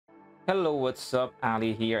Hello, what's up?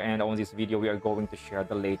 Ali here, and on this video we are going to share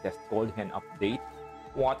the latest Goldhen update.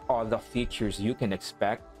 What are the features you can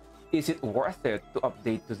expect? Is it worth it to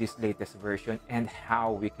update to this latest version, and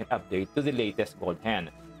how we can update to the latest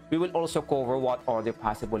Goldhen? We will also cover what are the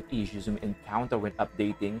possible issues we encounter when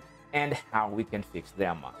updating and how we can fix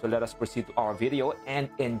them. So let us proceed to our video and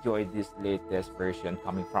enjoy this latest version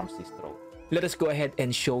coming from SysInfo. Let us go ahead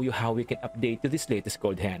and show you how we can update to this latest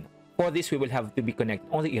Goldhen. For this, we will have to be connected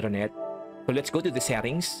on the Ethernet. So let's go to the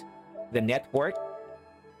settings, the network,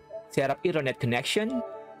 set up Ethernet connection,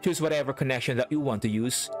 choose whatever connection that you want to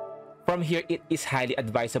use. From here, it is highly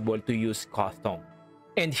advisable to use custom.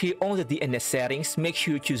 And here on the DNS settings, make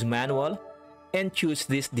sure you choose manual and choose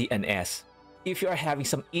this DNS. If you are having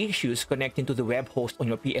some issues connecting to the web host on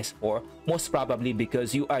your PS4, most probably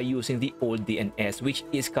because you are using the old DNS, which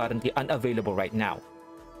is currently unavailable right now.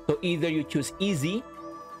 So either you choose easy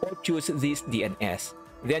or choose this DNS.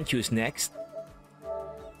 Then choose next.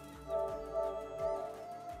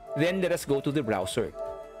 Then let us go to the browser.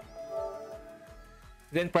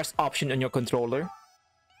 Then press option on your controller.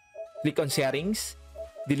 Click on settings,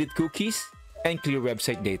 delete cookies, and clear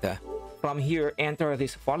website data. From here, enter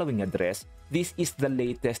this following address. This is the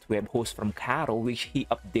latest web host from Caro, which he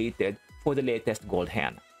updated for the latest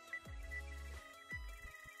Goldhen.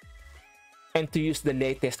 And to use the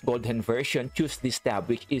latest Goldhen version, choose this tab,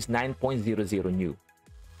 which is 9.00 new.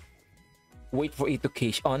 Wait for it to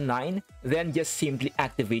cache online, then just simply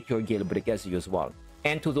activate your jailbreak as usual.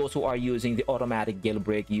 And to those who are using the automatic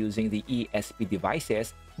jailbreak using the ESP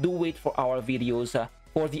devices, do wait for our videos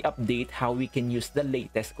for the update how we can use the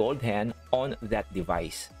latest Goldhen on that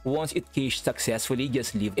device. Once it cached successfully,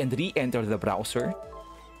 just leave and re-enter the browser.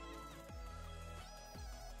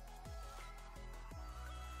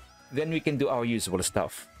 Then we can do our usual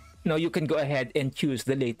stuff. Now you can go ahead and choose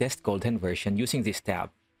the latest Goldhen version using this tab.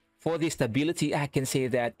 For the stability, I can say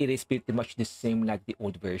that it is pretty much the same like the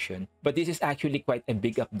old version. But this is actually quite a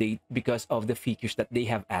big update because of the features that they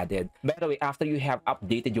have added. By the way, after you have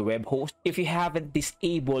updated your web host, if you haven't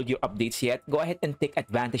disabled your updates yet, go ahead and take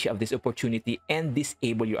advantage of this opportunity and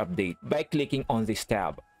disable your update by clicking on this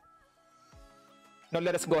tab. Now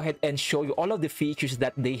let us go ahead and show you all of the features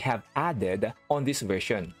that they have added on this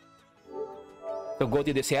version. So go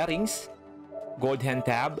to the settings, Goldhen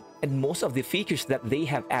tab, and most of the features that they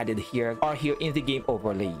have added here are here in the game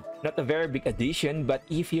overlay. Not a very big addition, but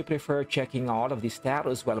if you prefer checking all of the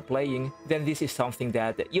status while playing, then this is something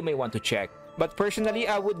that you may want to check. But personally,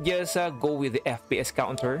 I would just go with the FPS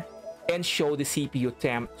counter and show the CPU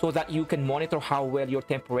temp so that you can monitor how well your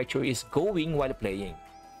temperature is going while playing.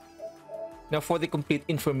 Now for the complete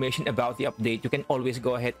information about the update, you can always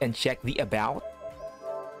go ahead and check the About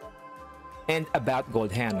and About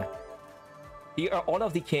Goldhen. Here are all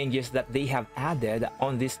of the changes that they have added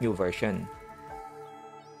on this new version.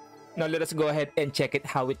 Now let us go ahead and check it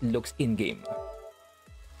how it looks in-game.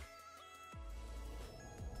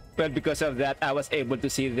 Well, because of that, I was able to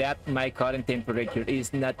see that my current temperature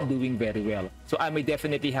is not doing very well. So I may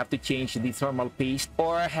definitely have to change the thermal paste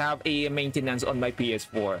or have a maintenance on my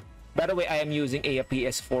PS4. By the way, I am using a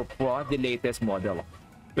PS4 Pro, the latest model.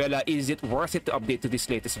 Well, is it worth it to update to this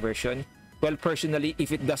latest version? Well, personally,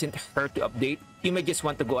 if it doesn't hurt to update, you may just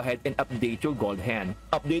want to go ahead and update your Goldhen.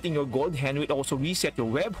 Updating your Goldhen will also reset your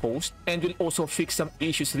web host and will also fix some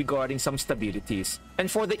issues regarding some stabilities. And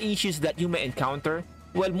for the issues that you may encounter,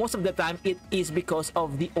 well, most of the time it is because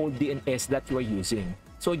of the old DNS that you are using.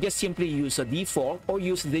 So just simply use a default or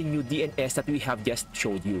use the new DNS that we have just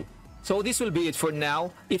showed you. So this will be it for now.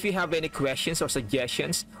 If you have any questions or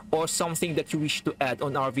suggestions or something that you wish to add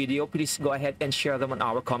on our video, please go ahead and share them on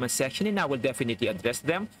our comment section and I will definitely address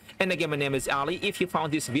them. And again, my name is Ali. If you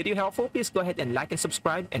found this video helpful, please go ahead and like and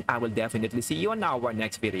subscribe, and I will definitely see you on our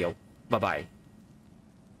next video. Bye-bye.